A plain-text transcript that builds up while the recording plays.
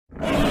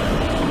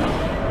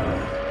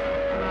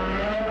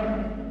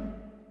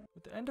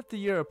of the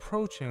year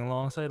approaching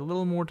alongside a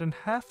little more than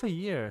half a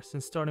year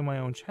since starting my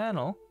own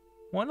channel,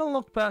 why not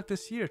look back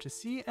this year to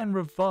see and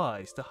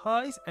revise the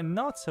highs and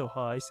not so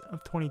highs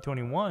of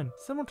 2021.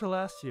 Similar to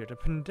last year, the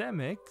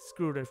pandemic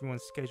screwed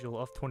everyone's schedule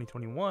of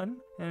 2021,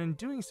 and in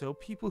doing so,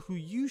 people who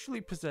usually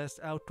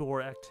possessed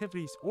outdoor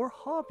activities or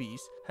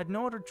hobbies had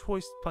no other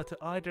choice but to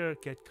either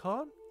get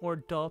caught or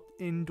adopt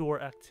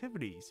indoor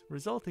activities,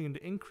 resulting in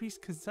the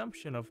increased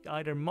consumption of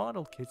either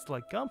model kits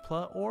like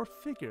Gunpla or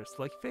figures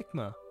like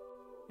Figma.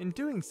 In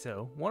doing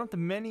so, one of the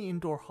many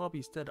indoor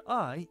hobbies that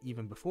I,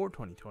 even before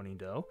 2020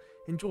 though,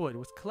 enjoyed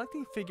was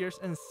collecting figures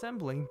and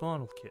assembling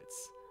model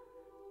kits.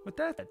 With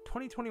that said,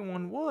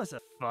 2021 was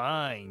a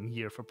fine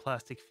year for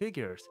plastic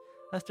figures,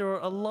 as there were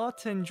a lot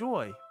to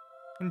enjoy.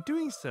 In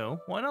doing so,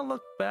 why not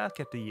look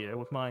back at the year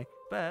with my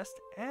best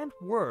and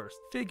worst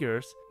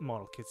figures,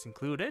 model kits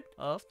included,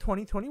 of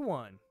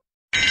 2021.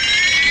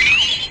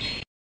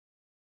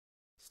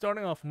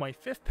 Starting off with my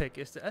fifth pick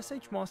is the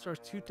SH Monsters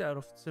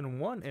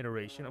 2001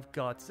 iteration of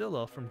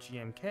Godzilla from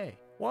GMK.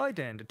 Why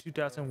then the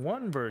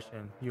 2001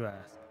 version, you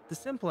ask? The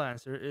simple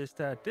answer is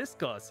that this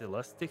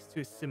Godzilla sticks to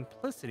its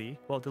simplicity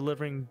while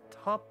delivering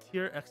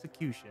top-tier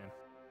execution.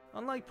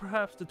 Unlike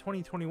perhaps the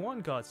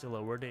 2021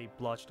 Godzilla where they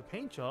blotched the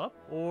paint job,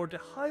 or the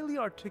highly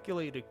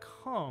articulated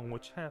Kong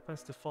which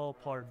happens to fall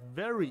apart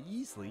very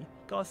easily,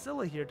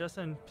 Godzilla here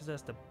doesn't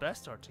possess the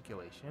best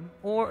articulation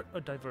or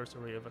a diverse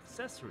array of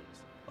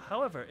accessories.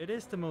 However, it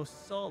is the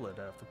most solid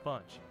out of the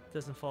bunch. It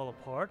doesn't fall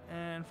apart,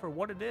 and for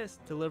what it is,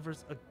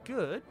 delivers a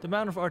good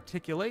amount of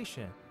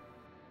articulation.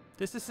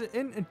 This is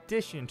in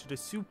addition to the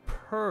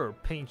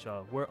superb paint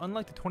job, where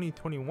unlike the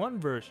 2021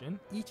 version,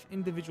 each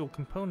individual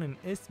component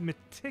is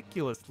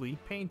meticulously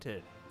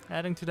painted,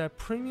 adding to that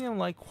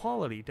premium-like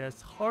quality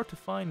that's hard to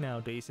find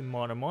nowadays in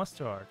modern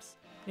monster arts.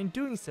 In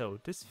doing so,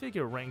 this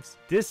figure ranks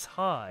this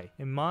high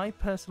in my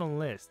personal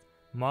list.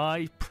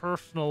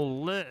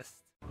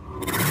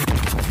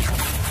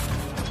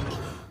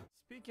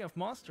 Speaking of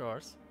monster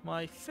arts,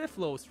 my fifth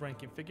lowest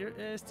ranking figure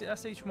is the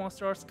SH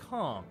Monster Arts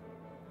Kong.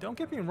 Don't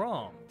get me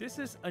wrong, this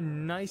is a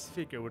nice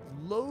figure with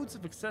loads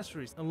of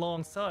accessories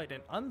alongside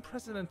an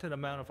unprecedented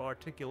amount of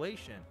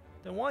articulation.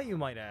 Then why, you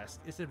might ask,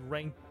 is it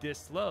ranked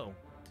this low?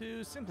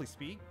 To simply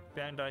speak,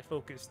 Bandai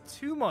focused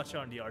too much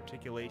on the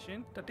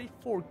articulation that they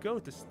forego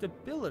the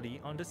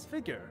stability on this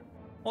figure.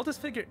 While this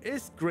figure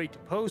is great to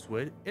pose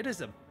with, it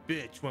is a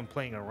bitch when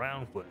playing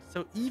around with,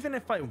 so even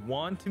if I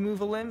want to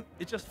move a limb,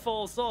 it just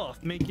falls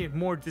off, making it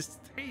more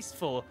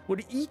distasteful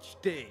with each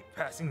day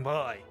passing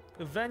by.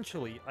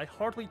 Eventually, I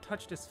hardly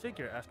touched this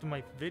figure after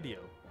my video,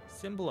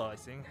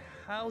 symbolizing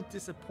how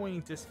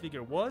disappointing this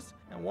figure was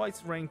and why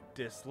it's ranked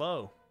this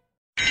low.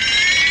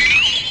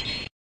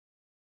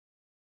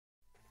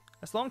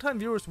 As longtime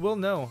viewers will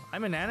know,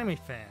 I'm an anime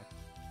fan.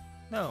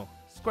 No,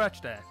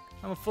 scratch that.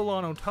 I'm a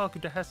full-on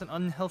otaku that has an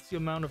unhealthy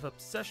amount of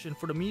obsession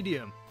for the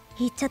medium.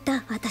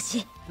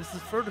 This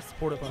is further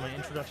supported by my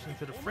introduction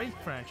to the Fate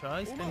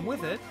franchise, and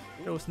with it,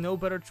 there was no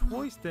better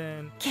choice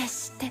than...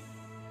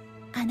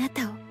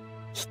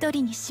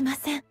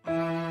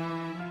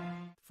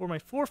 For my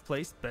fourth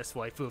place, best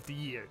waifu of the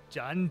year,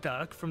 Jeanne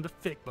d'Arc from the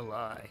Figma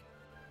line.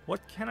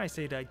 What can I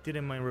say that I did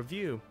in my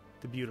review?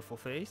 The beautiful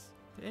face,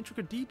 the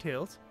intricate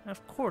details, and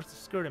of course the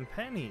skirt and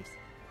panties.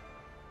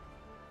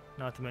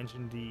 Not to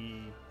mention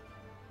the...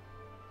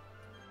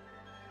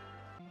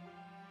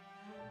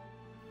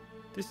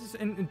 This is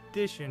in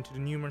addition to the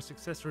numerous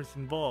accessories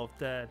involved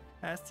that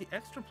adds the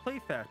extra play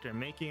factor,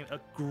 making it a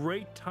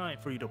great time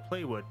for you to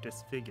play with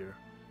this figure.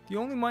 The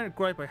only minor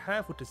gripe I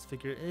have with this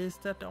figure is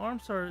that the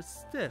arms are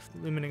stiff,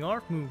 limiting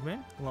arc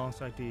movement,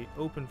 alongside the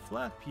open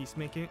flat piece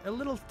making it a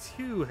little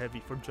too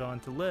heavy for John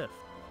to lift.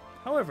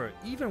 However,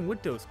 even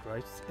with those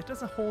gripes, it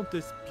doesn't hold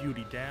this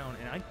beauty down,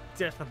 and I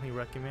definitely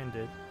recommend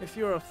it if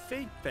you're a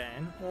Fate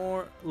fan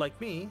or, like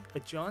me,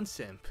 a John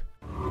simp.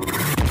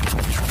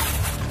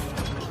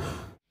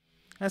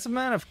 As a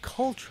man of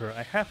culture,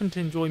 I happen to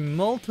enjoy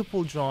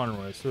multiple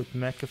genres, with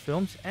mecha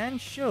films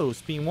and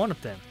shows being one of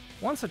them.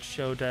 One such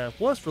show that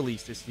was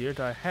released this year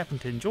that I happen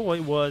to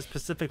enjoy was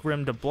Pacific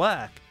Rim The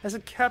Black, as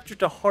it captured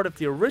the heart of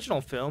the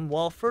original film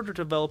while further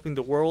developing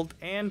the world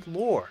and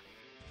lore.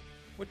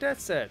 With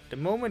that said, the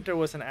moment there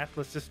was an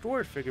Atlas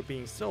Destroyer figure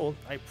being sold,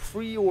 I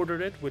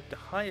pre-ordered it with the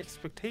high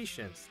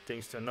expectations,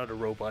 thanks to another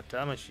robot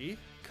Damashi.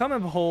 Come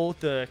and behold,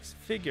 the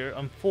figure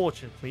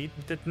unfortunately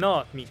did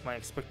not meet my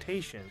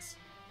expectations.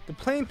 The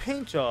plain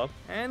paint job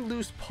and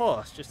loose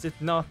paws just did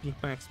not meet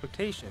my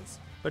expectations.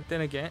 But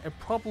then again, it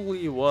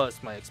probably was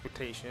my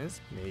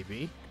expectations,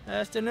 maybe,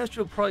 as the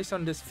initial price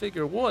on this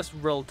figure was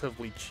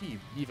relatively cheap,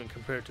 even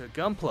compared to a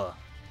Gunpla.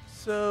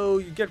 So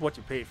you get what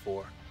you pay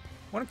for.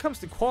 When it comes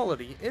to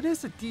quality, it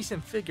is a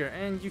decent figure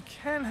and you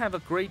can have a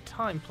great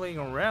time playing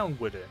around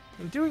with it.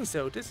 In doing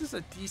so, this is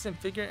a decent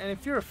figure, and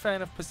if you're a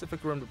fan of Pacific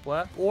Rim The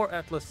Black or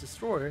Atlas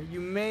Destroyer, you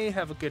may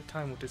have a good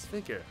time with this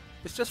figure.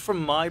 It's just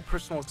from my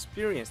personal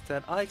experience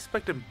that I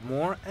expected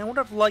more and would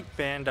have liked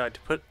Bandai to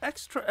put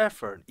extra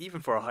effort,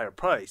 even for a higher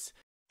price.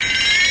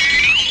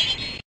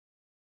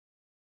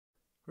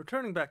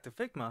 Returning back to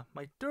Figma,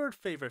 my third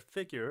favorite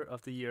figure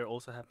of the year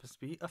also happens to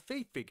be a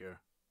Fate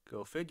figure.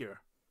 Go figure.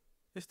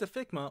 It's the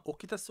Figma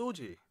Okita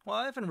Soji. While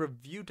I haven't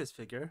reviewed this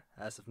figure,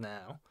 as of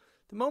now,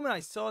 the moment I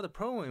saw the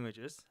promo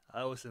images,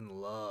 I was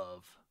in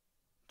love.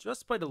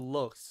 Just by the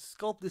looks,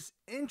 the sculpt is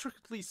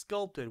intricately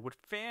sculpted with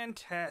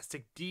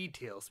fantastic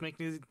details,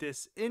 making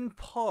this in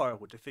par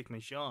with the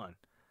Figma genre.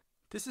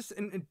 This is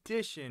in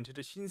addition to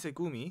the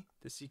Shinsengumi,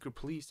 the secret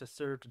police that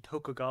served the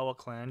Tokugawa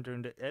clan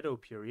during the Edo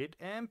period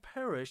and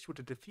perished with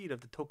the defeat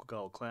of the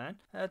Tokugawa clan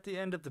at the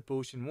end of the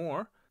Boshin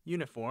War,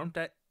 uniform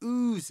that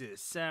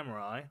oozes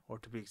samurai, or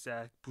to be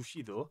exact,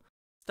 Bushido,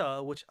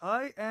 style which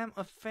I am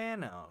a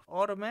fan of,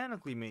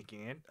 automatically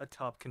making it a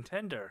top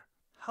contender.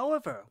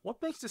 However,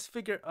 what makes this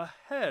figure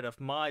ahead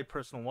of my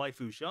personal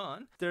waifu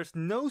genre? There's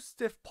no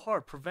stiff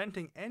part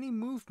preventing any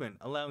movement,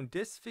 allowing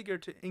this figure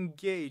to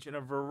engage in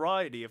a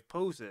variety of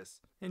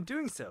poses. In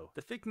doing so,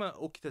 the Figma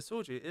Okita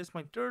Soji is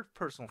my third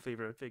personal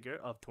favorite figure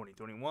of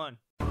 2021.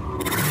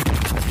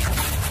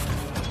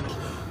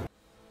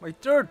 My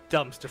third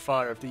dumpster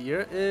fire of the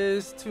year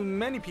is, to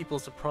many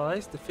people's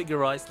surprise, the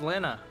figurized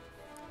Lena.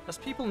 As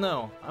people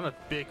know, I'm a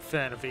big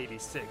fan of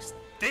 86.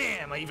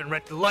 Damn, I even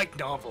read the light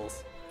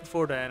novels!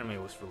 Before the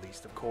anime was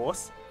released, of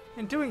course.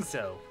 In doing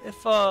so,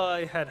 if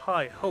I had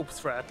high hopes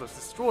for Atlas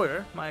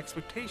Destroyer, my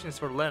expectations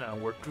for Lena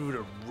were through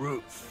the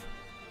roof.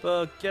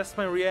 But guess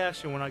my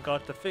reaction when I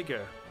got the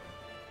figure.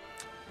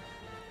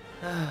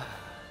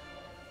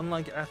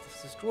 Unlike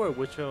Atlas Destroyer,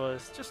 which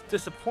was just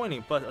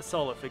disappointing but a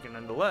solid figure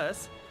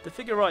nonetheless, the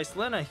figurized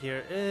Lena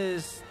here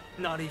is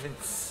not even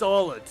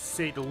solid, to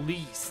say the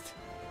least.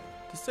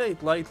 To say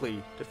it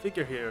lightly, the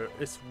figure here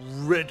is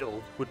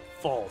riddled with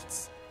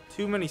faults.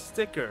 Too many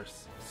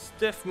stickers,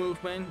 stiff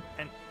movement,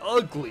 an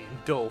ugly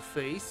and dull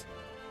face,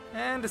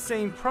 and the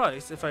same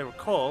price, if I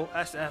recall,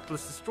 as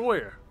Atlas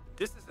Destroyer.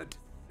 This is a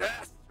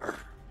disaster.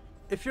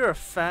 If you're a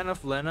fan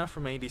of Lena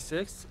from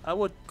 86, I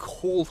would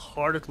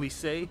cold-heartedly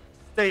say,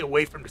 stay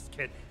away from this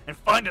kid and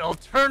find an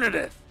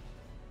alternative.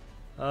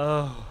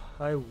 Oh,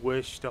 I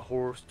wish the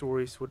horror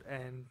stories would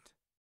end.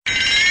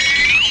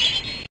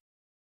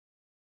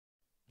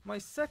 My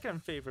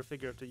second favorite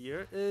figure of the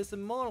year is a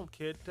model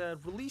kit that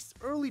released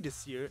early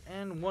this year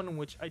and one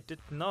which I did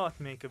not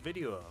make a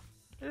video of.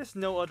 It is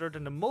no other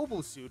than the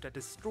mobile suit that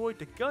destroyed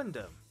the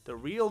Gundam, the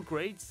real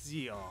great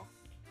Zeong,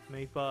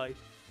 made by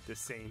the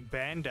same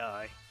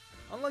Bandai.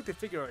 Unlike the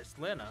figurized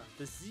Lena,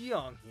 the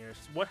Zeong here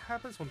is what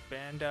happens when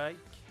Bandai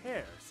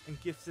cares and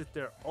gives it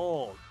their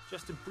all.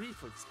 Just to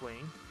briefly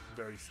explain,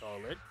 very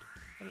solid,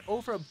 an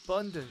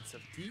overabundance of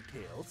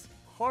details,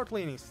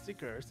 hardly any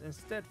stickers,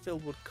 instead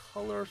filled with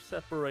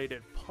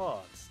color-separated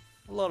pods,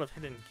 a lot of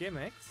hidden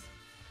gimmicks,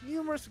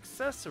 numerous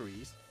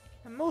accessories,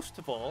 and most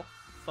of all,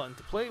 fun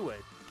to play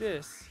with.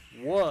 This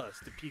was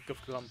the peak of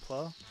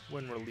Gunpla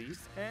when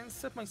released and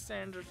set my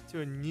standards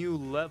to a new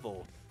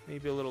level,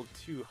 maybe a little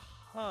too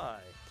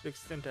high, to the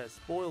extent that it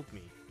spoiled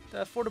me.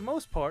 That for the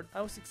most part,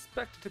 I was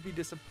expected to be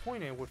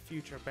disappointed with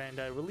future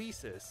Bandai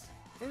releases.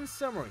 In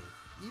summary,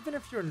 even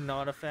if you're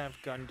not a fan of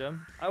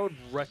Gundam, I would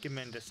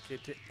recommend this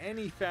kit to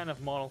any fan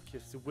of model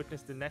kits to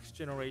witness the next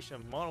generation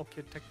of model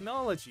kit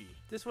technology.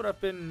 This would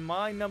have been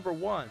my number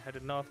one had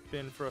it not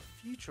been for a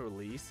future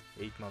release,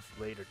 8 months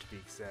later to be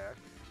exact,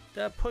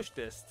 that pushed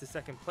this to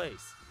second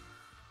place.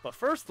 But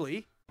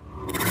firstly,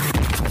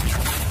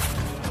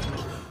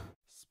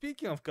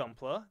 speaking of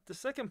Gunpla, the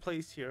second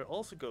place here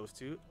also goes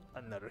to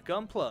another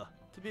Gunpla.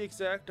 To be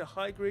exact, the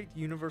high-grade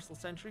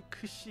Universal-centric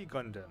Kushi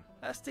Gundam.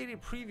 As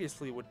stated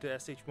previously with the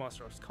SH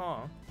Monster X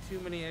Kong, too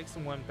many eggs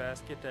in one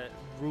basket that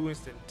ruins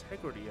the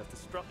integrity of the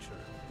structure.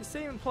 The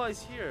same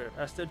applies here,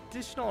 as the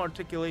additional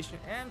articulation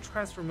and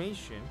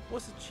transformation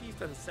was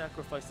achieved at the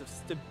sacrifice of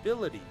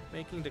stability,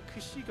 making the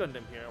Kushi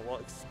Gundam here, while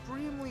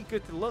extremely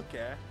good to look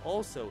at,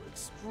 also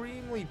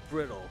extremely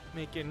brittle,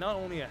 making it not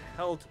only a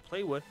hell to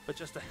play with, but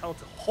just a hell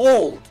to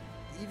hold!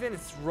 Even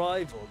its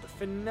rival, the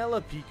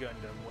Penelope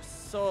Gundam, was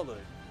solid,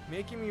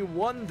 making me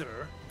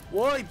wonder,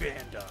 why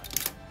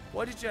Bandai?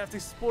 Why did you have to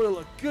spoil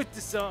a good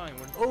design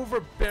with an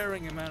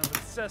overbearing amount of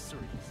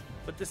accessories?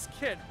 But this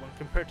kit, when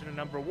compared to the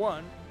number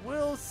one,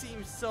 will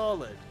seem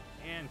solid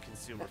and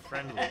consumer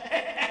friendly.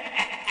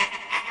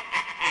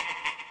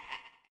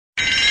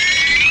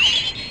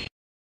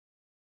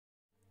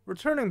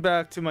 Returning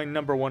back to my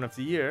number one of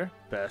the year,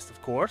 best of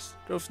course,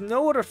 there was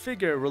no other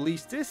figure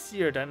released this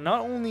year that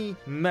not only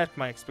met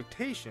my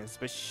expectations,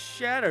 but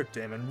shattered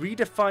them and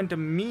redefined the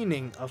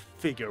meaning of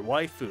figure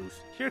waifus.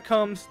 Here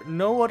comes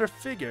no other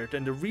figure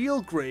than the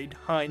real great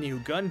Hi-Nu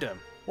Gundam.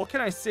 What can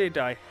I say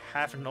that I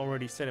haven't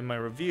already said in my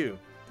review?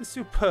 The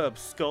superb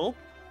sculpt,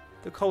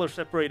 the color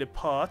separated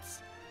pots,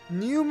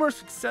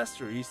 numerous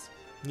accessories,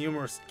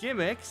 numerous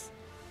gimmicks,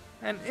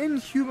 and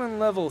inhuman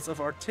levels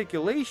of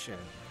articulation.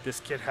 This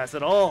kit has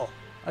it all.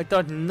 I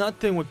thought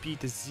nothing would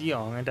beat the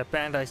Zeong and that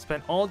Bandai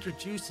spent all their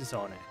juices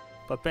on it.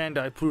 But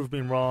Bandai proved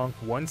me wrong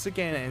once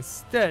again and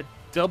instead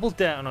doubled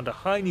down on the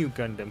Hi-Nu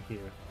Gundam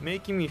here,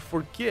 making me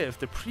forgive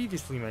the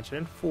previously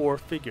mentioned 4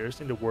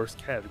 figures in the worst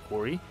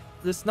category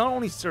this not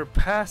only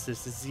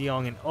surpasses the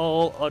Zeong in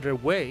all other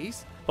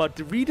ways, but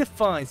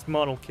redefines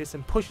model kits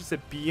and pushes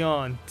it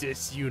beyond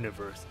this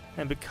universe,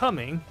 and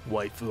becoming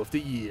Waifu of the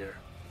Year.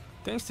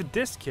 Thanks to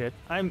this kit,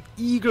 I'm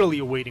eagerly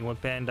awaiting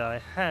what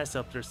Bandai has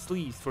up their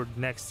sleeves for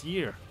next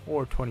year,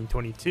 or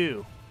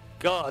 2022.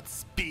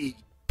 Godspeed,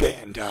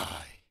 Bandai!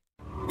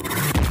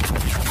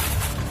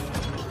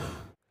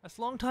 As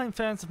longtime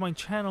fans of my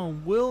channel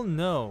will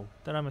know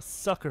that I'm a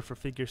sucker for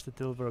figures that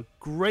deliver a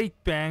great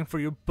bang for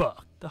your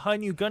buck, the High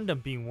New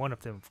Gundam being one of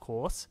them, of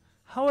course.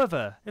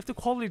 However, if the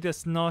quality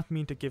does not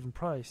meet the given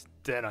price,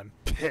 then I'm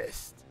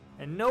pissed.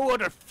 And no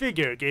other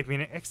figure gave me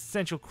an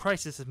existential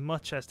crisis as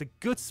much as the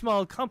Good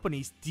Smile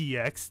Company's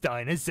DX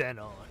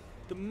Dynazenon.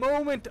 The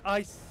moment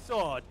I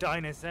saw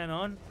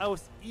Dynazenon, I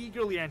was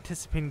eagerly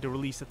anticipating the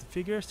release of the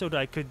figure so that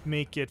I could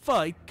make it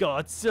fight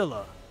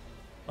Godzilla.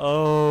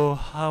 Oh,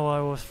 how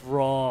I was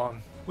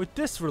wrong. With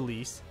this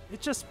release, it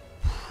just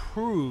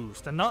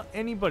proves that not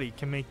anybody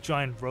can make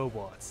giant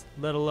robots,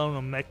 let alone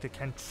a mech that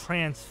can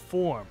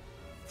transform.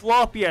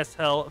 Floppy as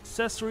hell,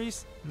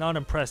 accessories, not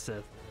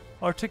impressive.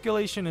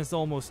 Articulation is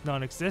almost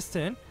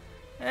non-existent,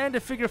 and the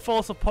figure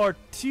falls apart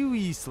too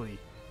easily.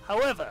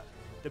 However,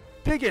 the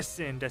biggest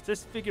sin that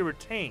this figure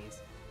retains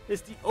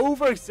is the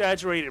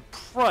over-exaggerated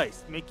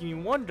price, making me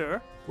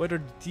wonder whether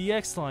the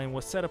DX line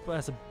was set up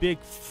as a big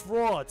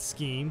fraud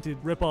scheme to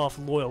rip off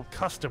loyal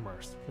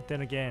customers. But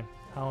then again,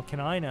 how can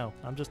I know?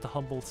 I'm just a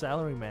humble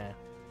salaryman.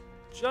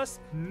 Just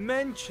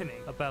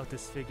mentioning about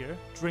this figure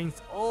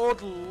drains all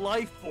the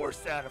life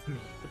force out of me.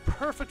 The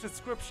perfect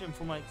description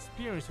for my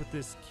experience with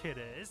this kit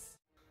is...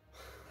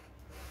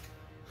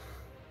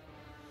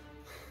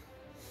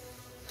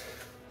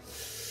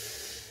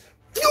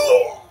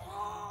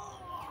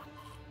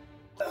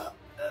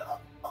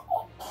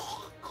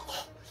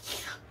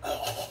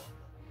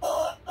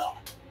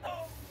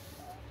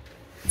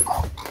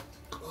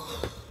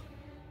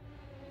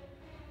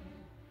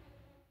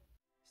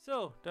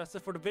 So, that's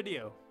it for the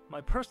video.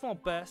 My personal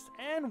best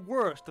and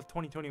worst of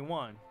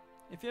 2021.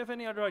 If you have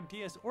any other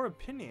ideas or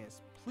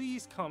opinions,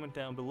 please comment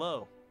down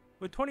below.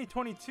 With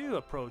 2022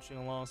 approaching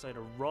alongside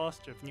a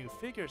roster of new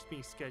figures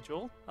being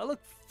scheduled, I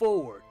look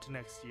forward to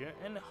next year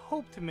and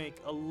hope to make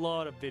a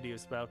lot of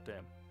videos about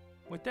them.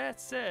 With that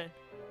said,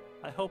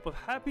 I hope a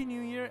happy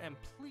new year and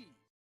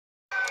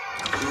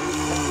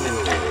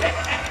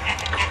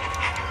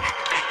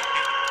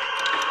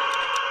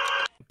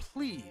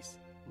please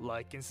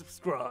like and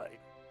subscribe.